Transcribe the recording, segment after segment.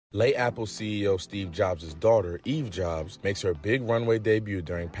Late Apple CEO Steve Jobs' daughter, Eve Jobs, makes her big runway debut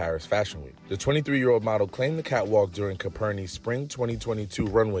during Paris Fashion Week. The 23-year-old model claimed the catwalk during Coperni's Spring 2022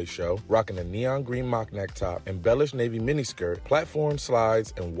 runway show, rocking a neon green mock neck top, embellished navy miniskirt, platform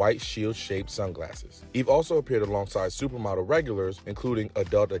slides, and white shield-shaped sunglasses. Eve also appeared alongside supermodel regulars, including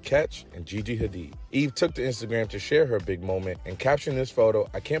Adele Ketch and Gigi Hadid. Eve took to Instagram to share her big moment and captioned this photo,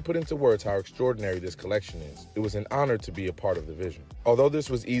 "I can't put into words how extraordinary this collection is. It was an honor to be a part of the vision." Although this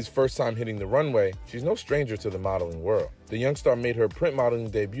was Eve's first time hitting the runway, she's no stranger to the modeling world. The young star made her print modeling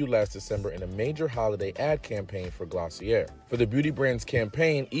debut last December in a major holiday ad campaign for Glossier. For the beauty brand's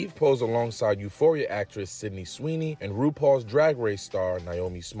campaign, Eve posed alongside Euphoria actress Sydney Sweeney and RuPaul's Drag Race star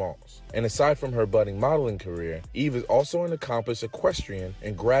Naomi Smalls. And aside from her budding modeling career, Eve is also an accomplished equestrian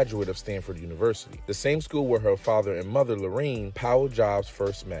and graduate of Stanford University, the same school where her father and mother, Lorraine Powell Jobs,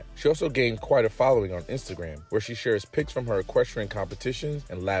 first met. She also gained quite a following on Instagram, where she shares pics from her equestrian competitions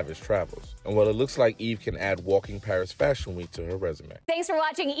and lavish travels. And while it looks like Eve can add walking Paris Fashion Week to her resume. Thanks for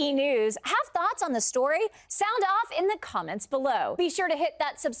watching E! News. Have thoughts on the story? Sound off in the comments below. Be sure to hit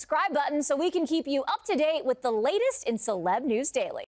that subscribe button so we can keep you up to date with the latest in celeb news daily.